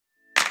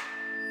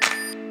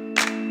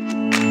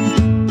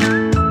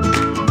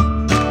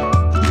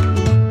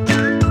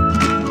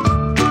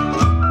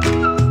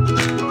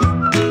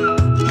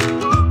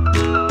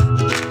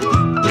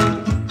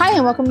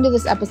welcome to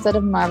this episode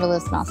of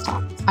Marvelous Mouse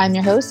Talk. I'm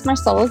your host,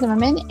 Marcella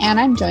Zimmerman, and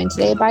I'm joined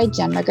today by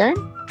Jen McGurn.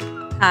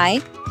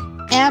 Hi.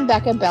 And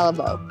Becca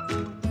Bellabo.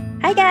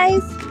 Hi,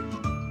 guys.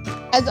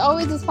 As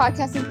always, this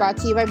podcast is brought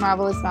to you by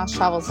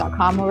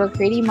MarvelousMouseTravels.com, where we're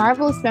creating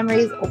marvelous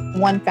memories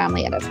one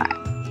family at a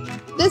time.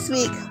 This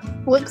week,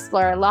 we'll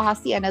explore La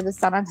Hacienda de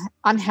San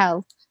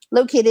Angel,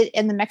 located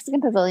in the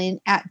Mexican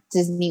Pavilion at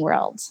Disney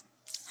World.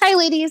 Hi,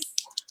 ladies.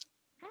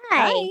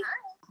 Hi.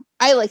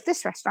 I like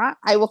this restaurant.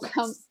 I will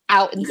come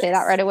out and say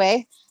that right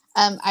away.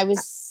 I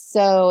was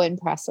so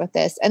impressed with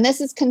this. And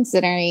this is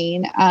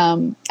considering,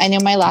 I know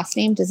my last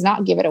name does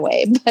not give it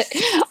away, but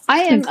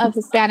I am of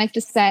Hispanic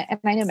descent and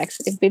I know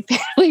Mexican food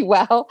fairly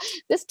well.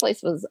 This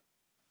place was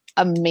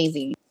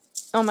amazing.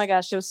 Oh my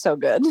gosh, it was so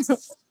good.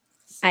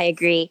 I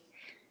agree.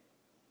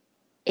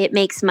 It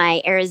makes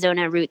my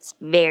Arizona roots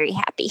very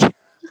happy.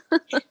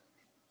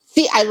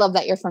 See, I love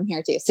that you're from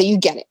here too, so you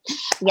get it.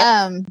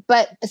 Yep.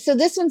 But so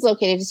this one's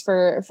located, just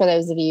for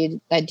those of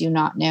you that do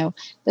not know,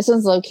 this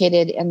one's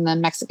located in the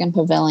Mexican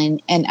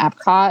Pavilion in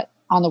Epcot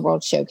on the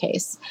World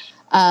Showcase.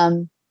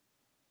 I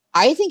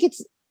think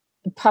it's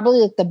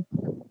probably like the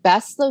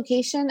best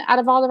location out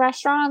of all the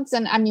restaurants,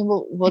 and I mean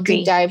we'll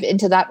deep dive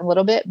into that in a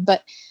little bit.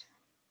 But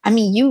I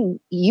mean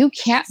you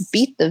can't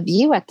beat the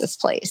view at this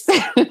place.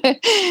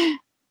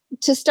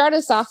 To start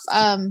us off,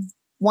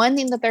 one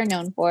thing that they're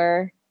known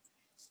for.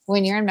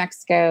 When you're in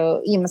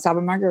Mexico, you must have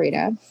a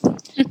margarita.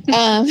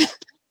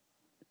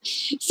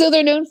 So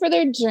they're known for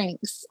their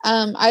drinks.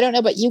 I don't know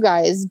about you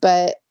guys,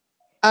 but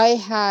I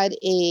had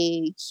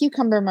a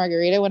cucumber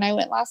margarita when I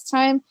went last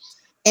time,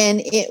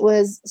 and it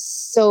was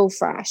so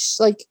fresh.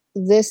 Like,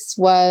 this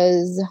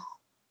was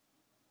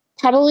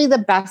probably the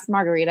best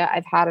margarita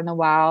I've had in a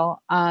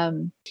while.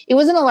 It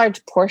wasn't a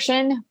large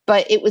portion,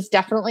 but it was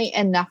definitely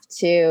enough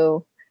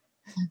to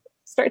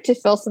start to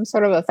feel some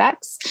sort of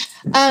effects.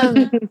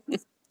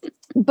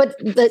 But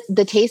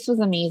the taste was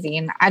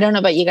amazing. I don't know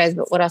about you guys,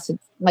 but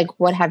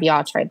what have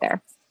y'all tried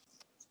there?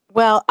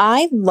 Well,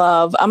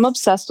 I'm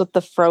obsessed with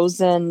the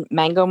frozen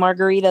mango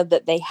margarita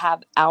that they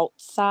have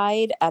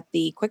outside at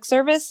the quick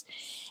service.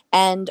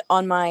 And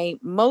on my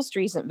most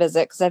recent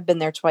visit, because I've been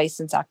there twice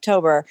since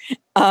October,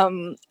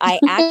 I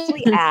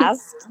actually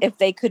asked if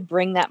they could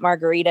bring that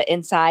margarita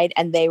inside,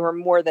 and they were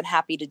more than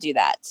happy to do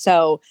that.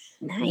 So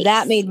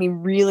that made me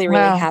really,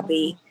 really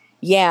happy.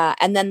 Yeah.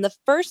 And then the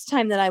first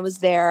time that I was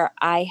there,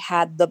 I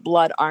had the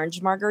blood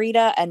orange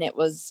margarita, and it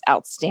was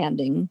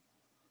outstanding.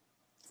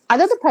 I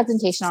thought the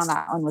presentation on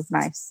that one was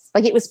nice.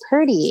 Like, it was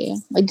pretty,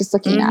 like, just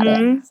looking at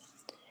it.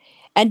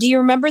 And do you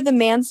remember the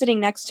man sitting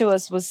next to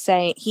us was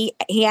saying, he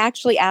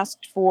actually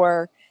asked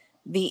for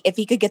if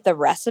he could get the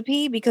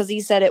recipe, because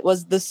he said it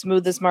was the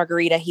smoothest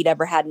margarita he'd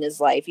ever had in his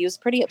life. He was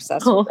pretty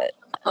obsessed with it.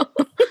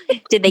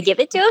 Did they give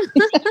it to him?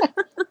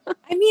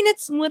 I mean,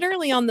 it's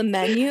literally on the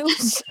menu.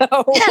 So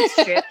that's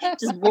true.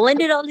 Just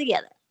blend it all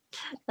together.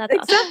 That's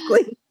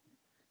exactly. Awesome.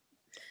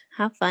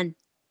 How fun.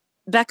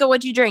 Becca,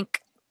 what'd you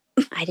drink?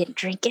 I didn't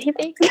drink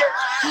anything.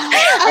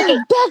 Okay,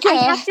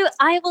 Becca.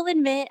 I will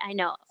admit, I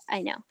know.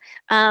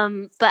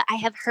 But I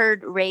have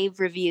heard rave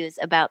reviews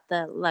about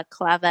the La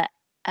Clava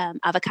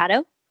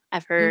avocado.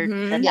 I've heard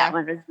that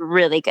one was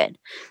really good.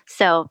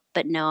 So,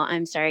 but no,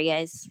 I'm sorry,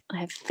 guys.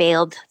 I've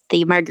failed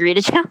the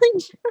margarita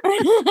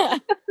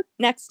challenge.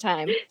 Next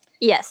time.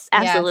 Yes,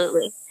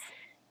 absolutely. Yes.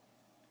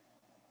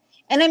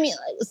 And I mean,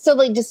 so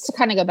like, just to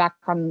kind of go back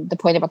on the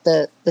point about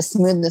the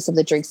smoothness of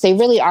the drinks, they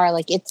really are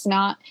like, it's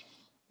not,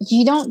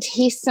 you don't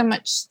taste so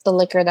much the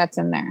liquor that's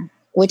in there,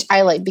 which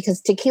I like, because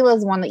tequila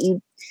is one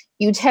that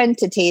you tend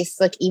to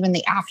taste, like, even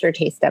the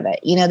aftertaste of it.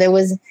 You know, there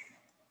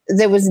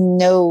was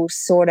no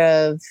sort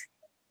of,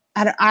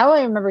 all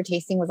I remember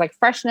tasting was like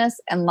freshness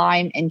and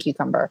lime and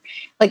cucumber.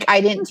 Like, I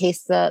didn't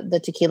taste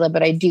the tequila,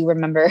 but I do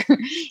remember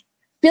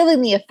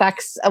feeling the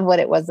effects of what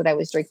it was that I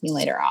was drinking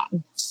later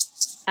on.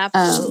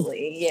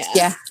 Absolutely.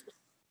 Yeah.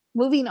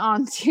 Moving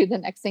on to the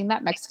next thing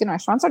that Mexican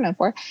restaurants are known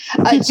for,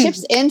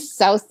 chips and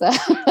salsa.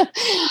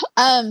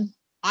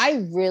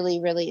 I really,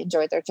 really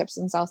enjoyed their chips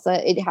and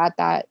salsa. It had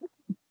that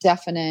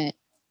definite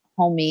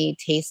homey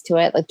taste to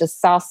it. Like, the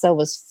salsa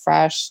was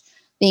fresh.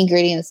 The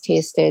ingredients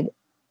tasted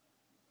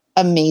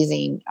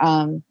amazing.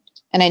 And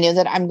I know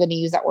that I'm going to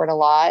use that word a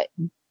lot,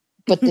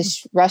 but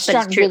this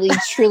restaurant really,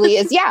 truly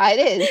is. Yeah,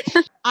 it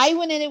is. I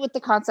went in it with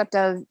the concept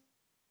of,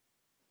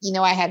 you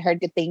know, I had heard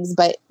good things,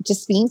 but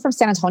just being from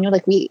San Antonio,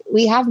 like, we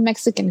have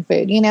Mexican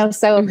food, you know?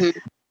 So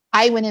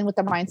I went in with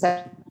the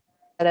mindset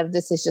of,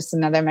 this is just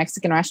another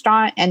Mexican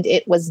restaurant. And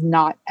it was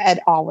not at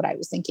all what I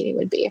was thinking it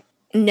would be.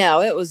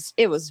 No, it was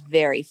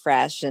very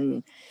fresh.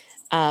 And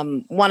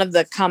one of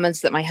the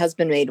comments that my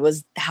husband made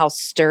was how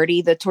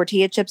sturdy the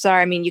tortilla chips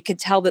are. I mean, you could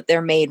tell that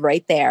they're made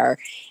right there,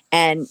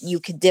 and you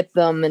could dip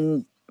them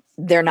and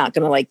they're not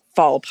going to like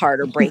fall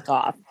apart or break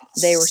off.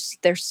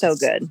 They're so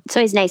good. It's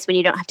always nice when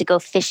you don't have to go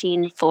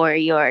fishing for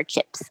your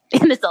chips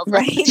in the salsa.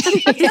 Right.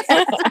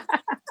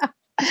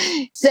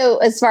 So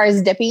as far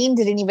as dipping,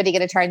 did anybody get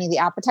to try any of the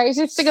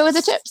appetizers to go with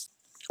the chips?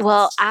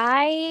 Well,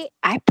 I'm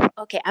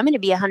going to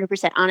be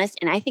 100% honest,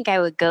 and I think I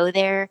would go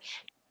there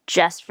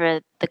just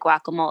for the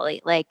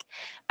guacamole. Like,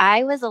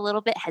 I was a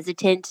little bit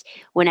hesitant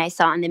when I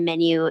saw on the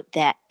menu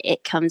that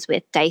it comes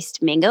with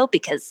diced mango,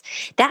 because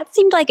that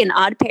seemed like an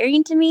odd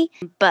pairing to me,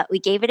 but we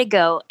gave it a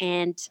go,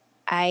 and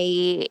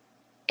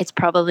it's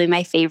probably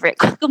my favorite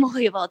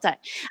guacamole of all time.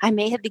 I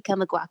may have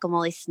become a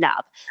guacamole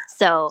snob.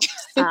 So,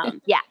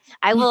 yeah,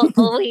 I will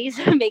always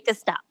make a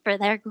stop for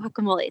their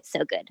guacamole. It's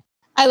so good.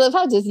 I love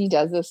how Disney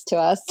does this to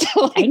us.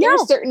 Like, I know. there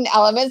are certain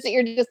elements that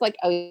you're just like,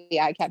 oh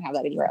yeah, I can't have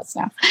that anywhere else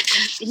now.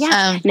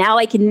 Yeah. Now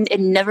I can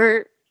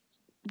never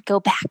go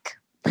back.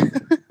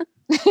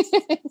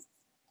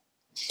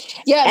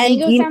 Yeah,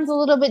 mango sounds a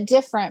little bit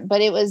different,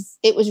 but it was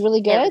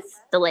really good. It was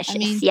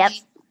delicious. Yep.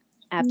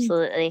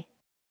 Absolutely.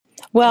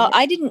 Well,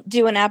 I didn't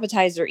do an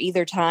appetizer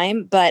either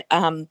time, but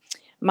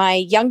my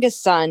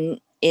youngest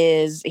son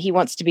he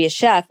wants to be a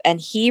chef, and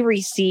he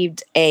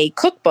received a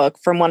cookbook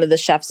from one of the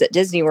chefs at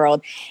Disney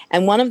World.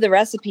 And one of the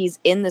recipes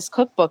in this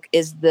cookbook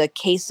is the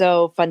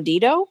queso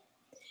fundido.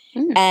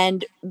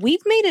 And we've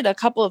made it a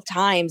couple of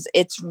times.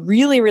 It's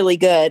really, really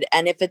good.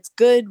 And if it's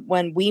good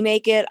when we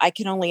make it, I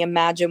can only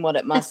imagine what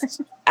it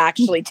must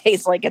actually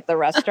taste like at the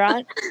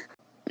restaurant.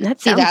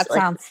 That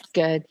sounds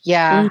good.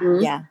 Yeah.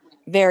 Mm-hmm. Yeah.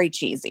 Very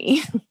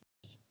cheesy.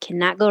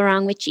 Cannot go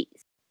wrong with cheese.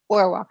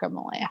 Or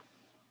guacamole.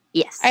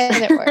 Yes.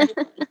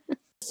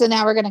 So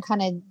now we're going to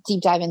kind of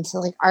deep dive into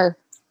like our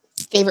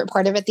favorite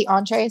part of it, the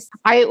entrees.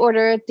 I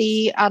ordered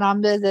the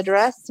arrombe de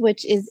res,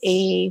 which is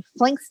a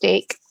flank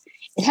steak.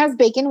 It has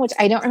bacon, which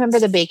I don't remember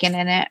the bacon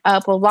in it.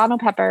 Poblano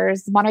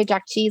peppers, Monterey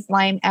Jack cheese,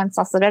 lime, and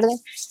salsa verde.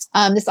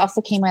 This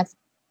also came with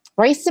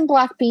rice and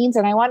black beans.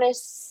 And I want to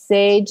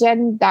say,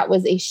 Jen, that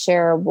was a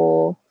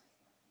shareable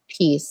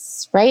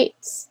piece, right?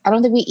 I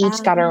don't think we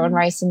each got our own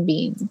rice and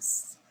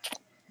beans.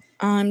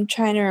 I'm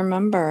trying to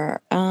remember.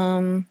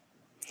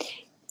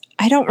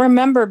 I don't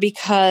remember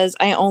because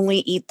I only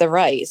eat the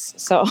rice.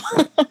 So,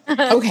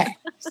 okay.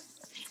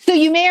 So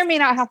you may or may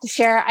not have to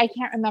share. I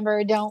can't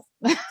remember. Don't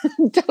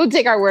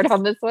take our word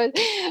on this one.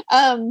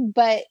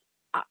 But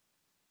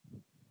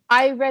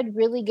I read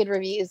really good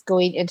reviews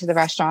going into the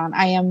restaurant.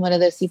 I am one of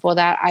those people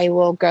that I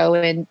will go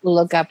and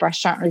look up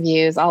restaurant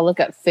reviews. I'll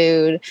look up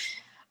food.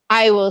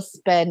 I will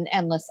spend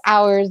endless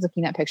hours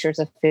looking at pictures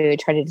of food,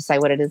 trying to decide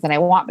what it is that I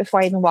want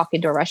before I even walk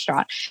into a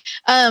restaurant.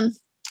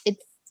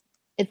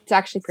 It's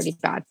actually pretty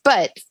bad,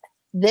 but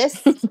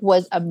this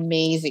was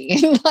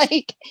amazing.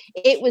 Like,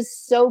 it was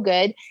so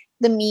good.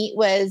 The meat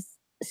was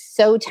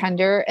so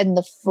tender and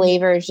the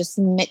flavors just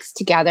mixed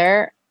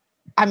together.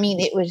 I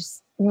mean,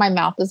 my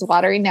mouth is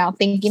watering now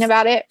thinking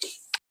about it.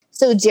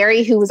 So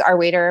Jerry, who was our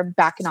waiter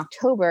back in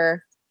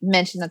October,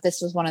 mentioned that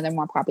this was one of their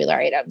more popular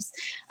items.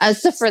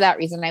 So for that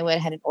reason, I went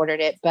ahead and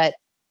ordered it, but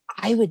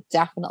I would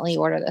definitely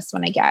order this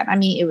one again. I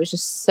mean, it was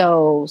just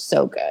so,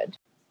 so good.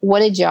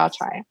 What did y'all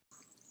try?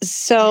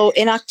 So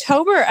in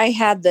October, I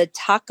had the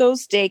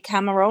tacos de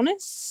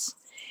camarones.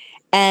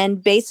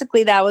 And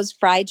basically that was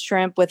fried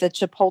shrimp with a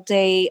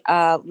chipotle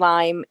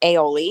lime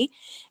aioli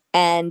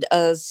and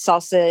a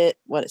salsa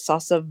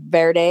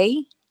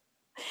verde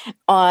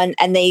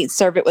and they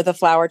serve it with a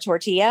flour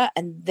tortilla,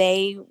 and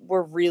they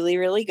were really,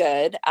 really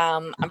good.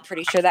 I'm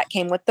pretty sure that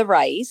came with the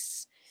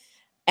rice.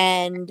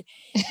 And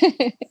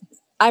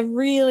I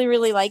really,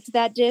 really liked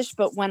that dish.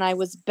 But when I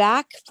was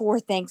back for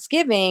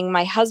Thanksgiving,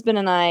 my husband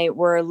and I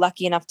were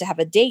lucky enough to have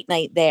a date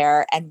night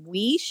there, and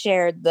we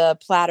shared the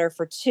platter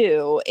for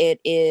two.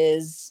 It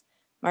is,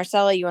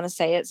 Marcella, you want to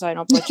say it so I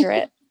don't butcher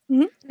it?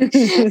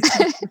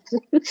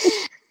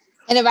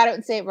 And if I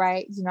don't say it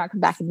right, do not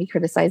come back and be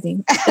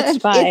criticizing. It's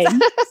fine.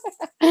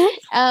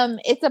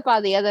 It's a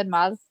padilla de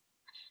mar.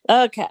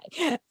 Okay.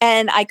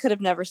 And I could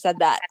have never said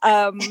that.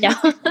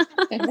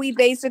 We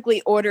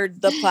basically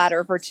ordered the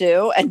platter for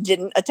two and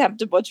didn't attempt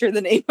to butcher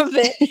the name of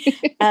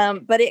it.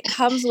 But it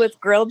comes with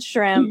grilled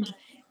shrimp,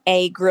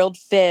 a grilled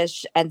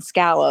fish, and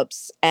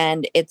scallops.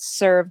 And it's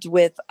served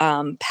with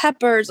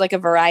peppers, like a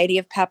variety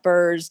of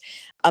peppers,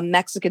 a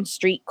Mexican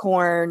street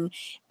corn.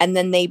 And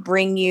then they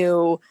bring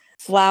you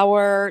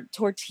flour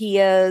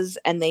tortillas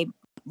and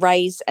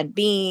rice and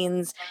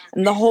beans,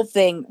 and the whole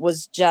thing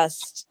was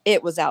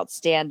it was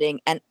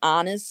outstanding. And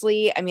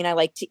honestly, I mean, I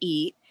like to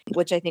eat,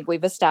 which I think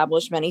we've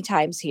established many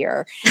times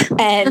here.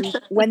 And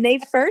when they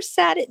first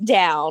sat it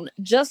down,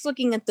 just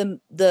looking at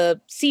the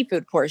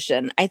seafood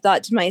portion, I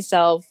thought to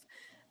myself,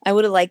 I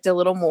would have liked a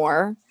little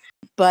more,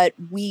 but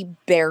we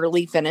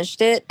barely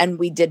finished it and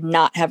we did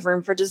not have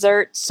room for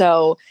dessert.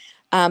 So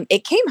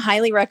it came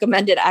highly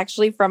recommended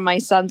actually from my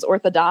son's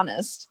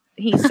orthodontist.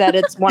 He said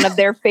it's one of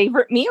their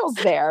favorite meals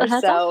there.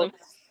 That's so awesome.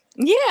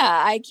 Yeah,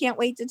 I can't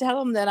wait to tell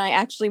him that I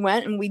actually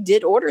went and we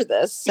did order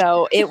this.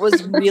 So it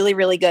was really,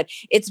 really good.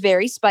 It's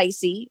very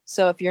spicy.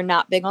 So if you're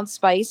not big on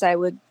spice, I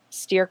would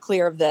steer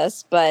clear of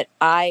this, but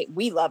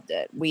we loved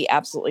it. We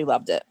absolutely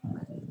loved it.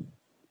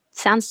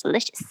 Sounds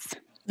delicious.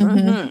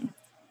 Mm-hmm.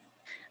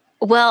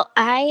 Well,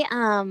 I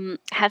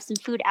have some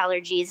food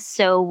allergies.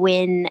 So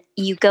when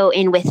you go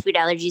in with food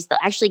allergies, they'll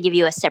actually give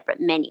you a separate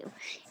menu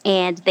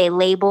and they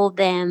label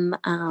them.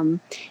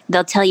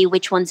 They'll tell you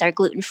which ones are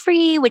gluten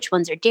free, which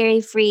ones are dairy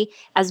free,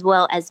 as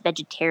well as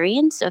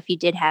vegetarian. So if you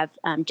did have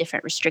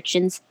different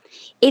restrictions,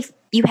 if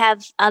you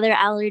have other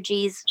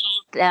allergies,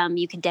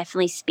 you can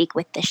definitely speak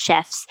with the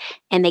chefs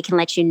and they can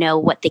let you know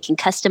what they can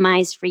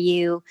customize for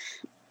you.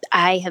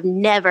 I have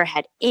never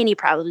had any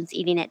problems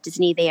eating at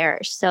Disney. They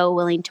are so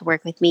willing to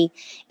work with me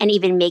and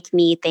even make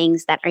me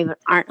things that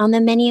aren't on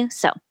the menu.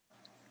 So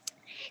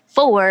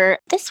for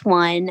this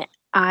one,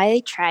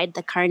 I tried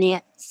the carne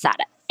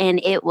asada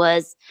and it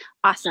was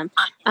awesome.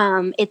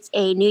 It's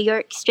a New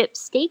York strip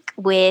steak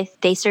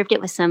they served it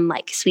with some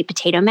like sweet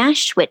potato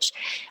mash, which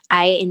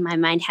I, in my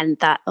mind, hadn't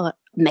thought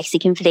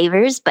Mexican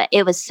flavors, but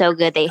it was so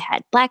good. They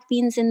had black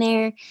beans in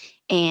there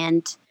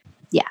and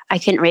yeah, I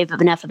couldn't rave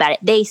enough about it.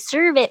 They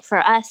serve it for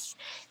us,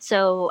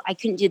 so I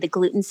couldn't do the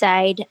gluten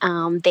side.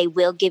 They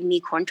will give me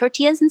corn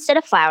tortillas instead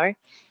of flour,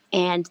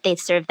 and they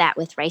serve that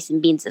with rice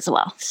and beans as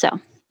well. So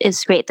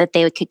it's great that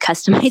they could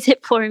customize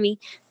it for me,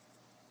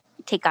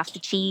 take off the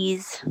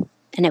cheese,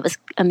 and it was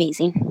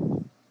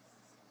amazing.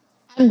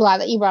 I'm glad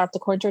that you brought up the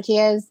corn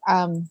tortillas.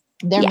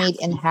 They're made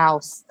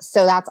in-house,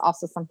 so that's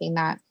also something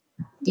that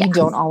you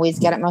don't always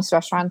get at most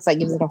restaurants. That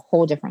gives it a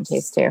whole different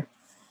taste too.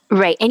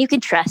 Right, and you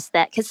can trust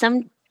that because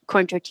some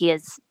corn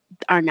tortillas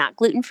are not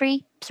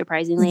gluten-free,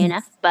 surprisingly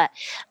enough, but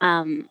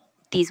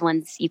these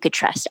ones you could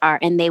trust are,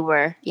 and they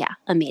were,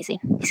 amazing.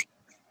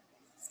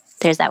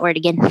 There's that word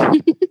again.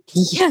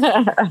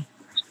 Yeah.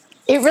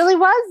 It really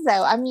was,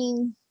 though. I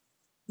mean,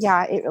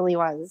 yeah, it really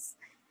was.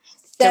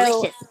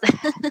 So,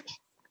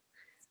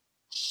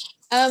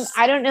 delicious.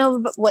 I don't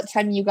know what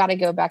time you got to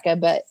go, Becca,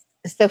 but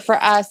so for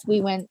us,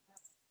 we went,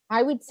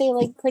 I would say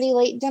like pretty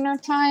late dinner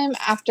time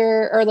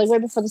after, or like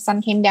right before the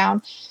sun came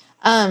down.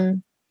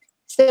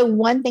 So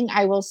one thing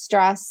I will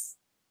stress,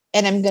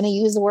 and I'm going to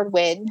use the word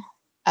win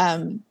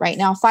right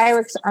now,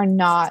 fireworks are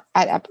not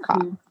at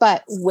Epcot,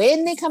 but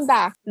when they come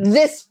back,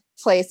 this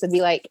place would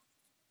be like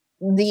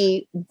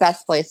the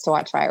best place to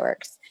watch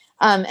fireworks.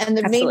 And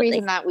the main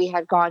reason that we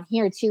had gone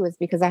here too is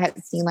because I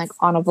had seen like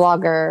on a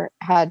vlogger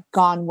had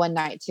gone one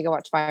night to go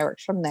watch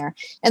fireworks from there.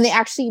 And they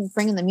actually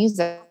bring in the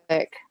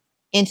music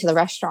into the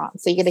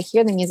restaurant. So you get to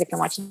hear the music and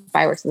watch the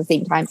fireworks at the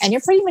same time. And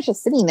you're pretty much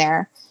just sitting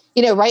there,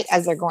 right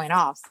as they're going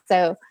off.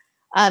 So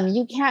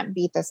you can't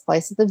beat this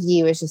place. The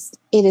view is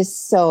it is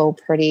so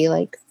pretty.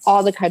 Like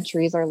all the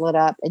countries are lit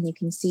up and you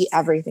can see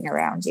everything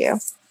around you.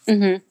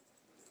 Mm-hmm.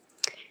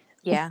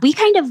 Yeah. We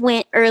kind of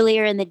went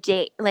earlier in the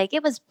day. Like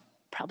it was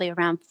probably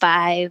around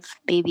 5,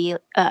 maybe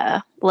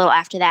a little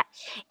after that.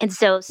 And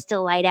so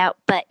still light out,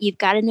 but you've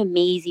got an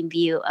amazing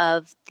view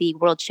of the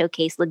World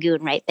Showcase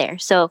Lagoon right there.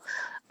 So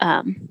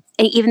and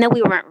even though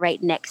we weren't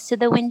right next to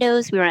the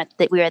windows, we were at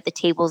the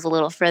tables a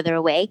little further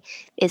away.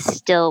 It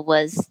still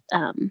was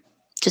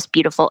just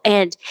beautiful.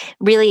 And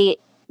really,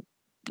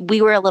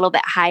 we were a little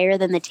bit higher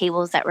than the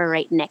tables that were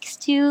right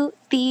next to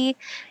the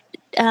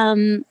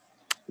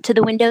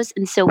windows,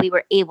 and so we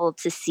were able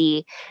to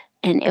see,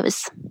 and it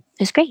was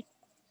great.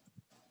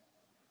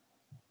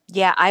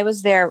 Yeah, I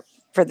was there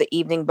for the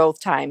evening both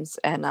times,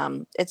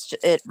 and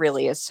it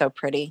really is so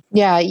pretty.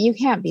 Yeah, you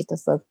can't beat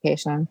this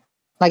location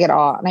like at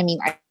all. And I mean,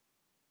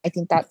 I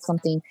think that's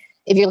something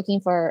if you're looking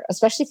for,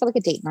 especially for like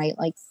a date night,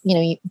 like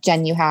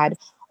Jen, you had,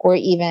 or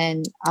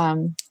even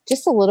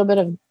just a little bit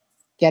of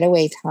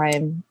getaway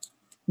time.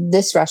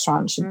 This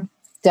restaurant should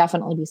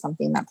definitely be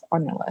something that's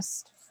on your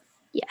list.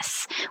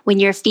 Yes, when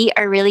your feet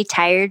are really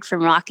tired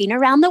from walking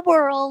around the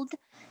world,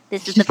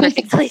 this is the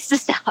perfect place to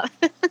stop.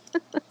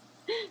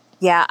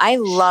 Yeah, I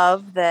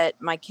love that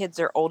my kids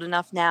are old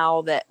enough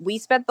now that we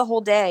spent the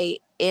whole day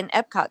in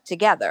Epcot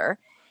together.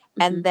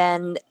 And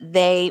then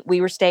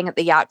we were staying at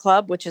the Yacht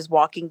Club, which is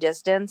walking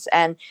distance.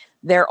 And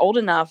they're old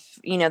enough,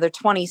 they're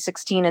 20,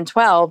 16, and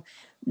 12.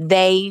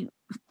 They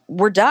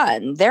were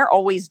done. They're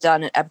always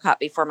done at Epcot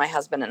before my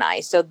husband and I.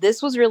 So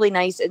this was really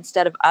nice.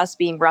 Instead of us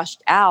being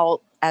rushed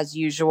out as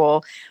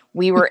usual,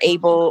 we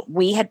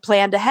had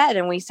planned ahead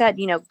and we said,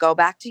 go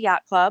back to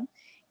Yacht Club,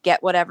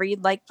 get whatever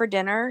you'd like for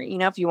dinner.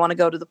 If you want to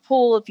go to the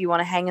pool, if you want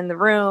to hang in the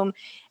room.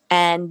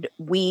 And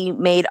we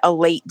made a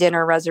late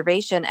dinner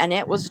reservation and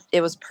it was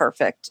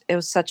perfect. It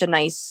was such a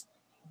nice,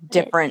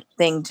 different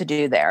thing to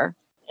do there.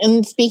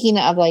 And speaking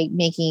of like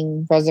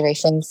making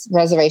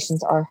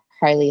reservations are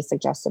highly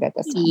suggested at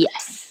this time.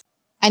 Yes.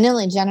 I know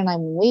like Jen and I,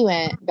 when we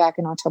went back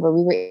in October,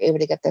 we were able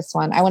to get this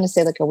one. I want to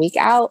say like a week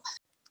out,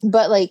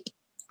 but like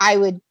I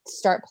would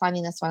start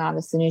planning this one out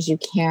as soon as you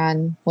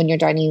can when your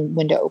dining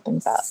window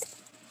opens up.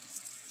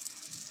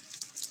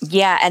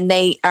 Yeah, and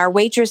our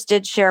waitress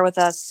did share with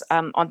us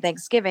on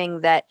Thanksgiving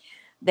that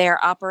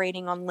they're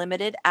operating on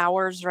limited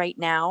hours right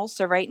now.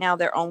 So right now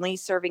they're only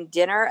serving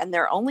dinner and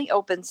they're only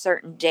open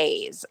certain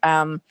days.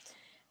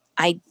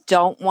 I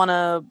don't want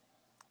to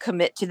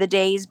commit to the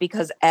days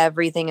because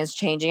everything is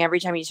changing.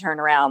 Every time you turn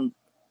around,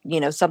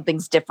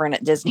 something's different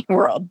at Disney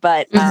World.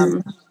 But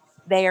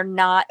they are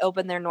not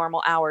open their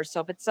normal hours.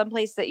 So if it's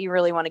someplace that you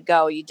really want to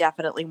go, you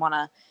definitely want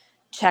to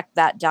check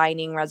that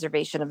dining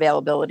reservation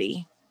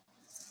availability.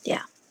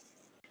 Yeah.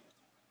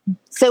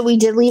 So we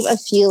did leave a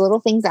few little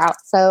things out.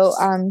 So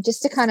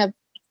just to kind of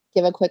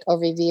give a quick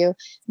overview,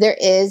 there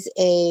is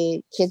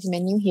a kids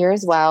menu here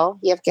as well.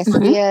 You have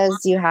quesadillas,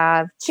 you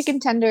have chicken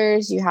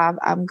tenders, you have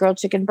grilled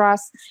chicken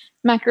breasts,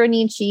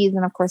 macaroni and cheese,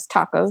 and of course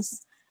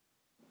tacos.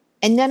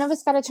 And none of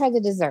us got to try the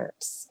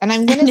desserts. And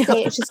I'm going to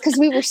say it's just because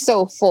we were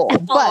so full,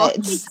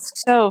 but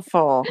so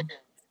full.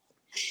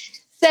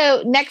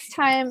 So next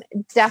time,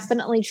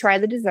 definitely try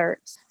the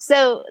desserts.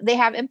 So they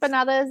have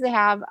empanadas, they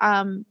have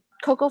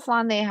coco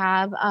flan, they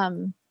have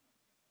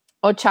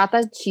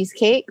horchata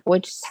cheesecake,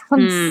 which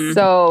sounds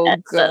so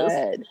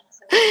good.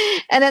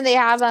 And then they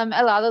have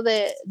helado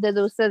de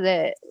dulce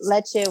de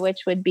leche, which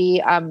would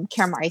be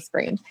caramel ice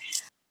cream.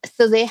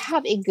 So they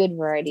have a good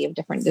variety of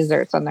different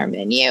desserts on their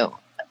menu.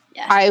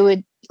 Yeah. I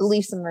would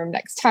leave some room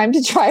next time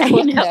to try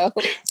one though.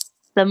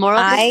 The moral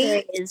of the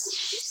story is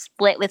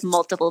split with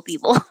multiple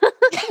people.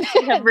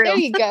 There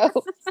you go.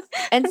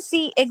 And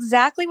see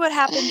exactly what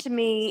happened to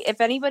me.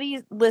 If anybody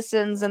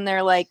listens and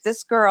they're like,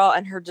 this girl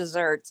and her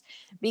desserts,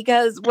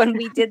 because when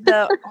we did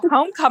the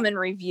homecoming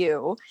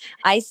review,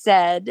 I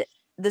said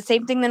the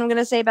same thing that I'm going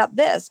to say about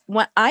this.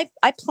 When I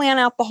plan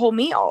out the whole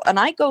meal and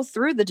I go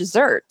through the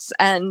desserts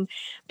and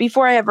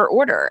before I ever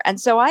order. And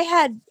so I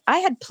had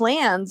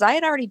plans. I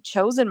had already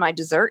chosen my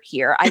dessert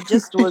here. I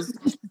just was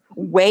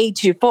way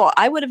too full.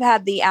 I would have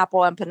had the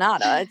apple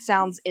empanada. It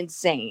sounds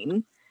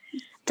insane.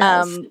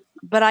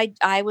 But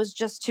I was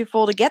just too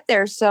full to get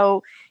there.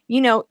 So,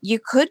 you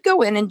could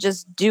go in and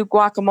just do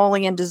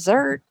guacamole and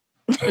dessert.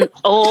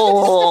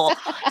 Oh,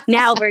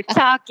 now we're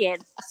talking.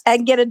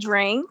 And get a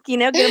drink,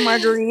 get a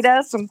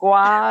margarita, some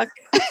guac.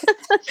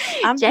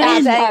 I'm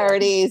Jen's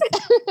priorities.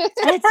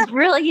 That's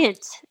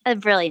brilliant.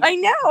 Brilliant. I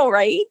know,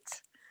 right?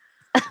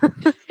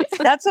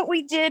 That's what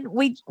we did.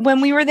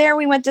 When we were there,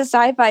 we went to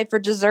Sci-Fi for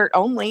dessert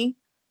only.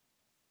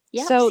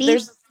 Yeah. So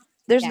there's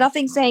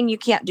nothing saying you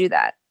can't do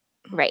that.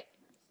 Right.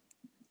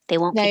 They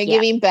won't. Now you're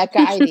giving Becca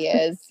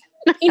ideas.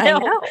 I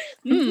know.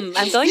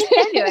 I'm going in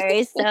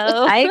January, so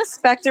I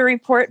expect a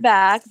report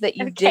back that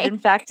you did in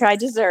fact try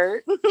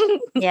dessert.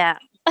 Yeah.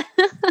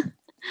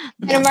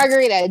 And a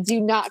margarita. Do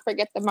not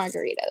forget the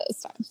margarita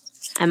this time.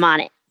 I'm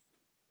on it.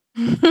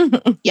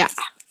 Yeah.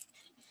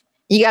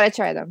 You got to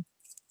try them.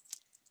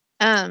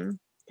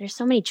 There's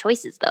so many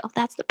choices though.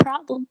 That's the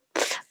problem.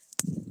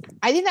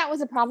 I think that was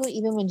a problem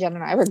even when Jen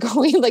and I were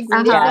going. Like we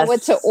didn't know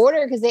what to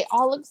order because they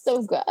all look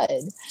so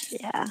good.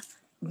 Yeah.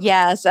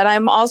 Yes. And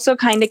I'm also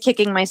kind of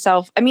kicking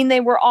myself. I mean, they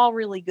were all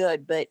really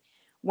good, but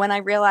when I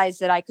realized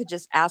that I could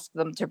just ask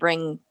them to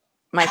bring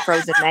my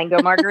frozen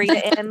mango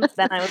margarita in,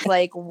 then I was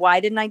like,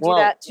 why didn't I do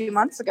that 2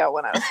 months ago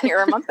when I was here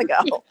a month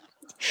ago?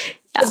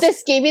 But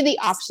this gave you the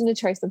option to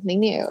try something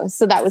new.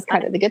 So that was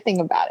kind of the good thing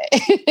about it.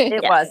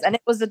 It was. And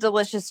it was a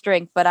delicious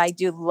drink, but I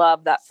do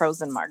love that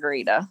frozen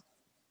margarita.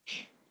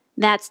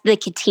 That's the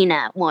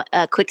Katina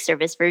quick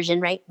service version,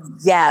 right?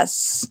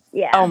 Yes.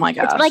 Yeah. Oh my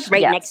gosh. It's like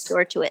right next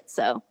door to it.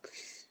 So.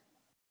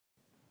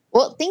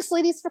 Well, thanks,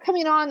 ladies, for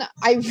coming on.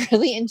 I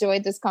really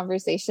enjoyed this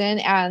conversation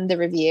and the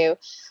review.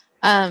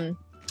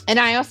 And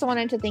I also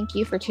wanted to thank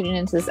you for tuning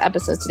into this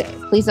episode today.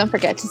 Please don't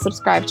forget to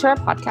subscribe to our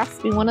podcast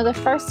to be one of the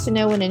first to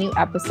know when a new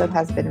episode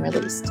has been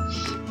released.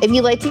 If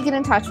you'd like to get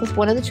in touch with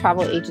one of the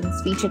travel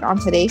agents featured on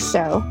today's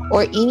show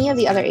or any of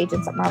the other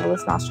agents at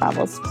Marvelous Mouse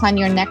Travels to plan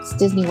your next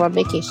Disney World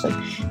vacation,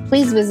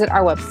 please visit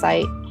our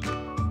website,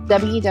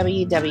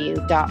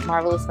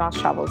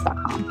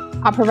 www.marvelousmousetravels.com.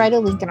 I'll provide a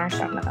link in our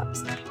show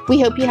notes.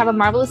 We hope you have a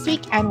marvelous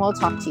week and we'll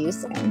talk to you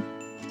soon.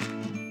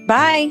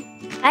 Bye.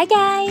 Bye,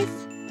 guys.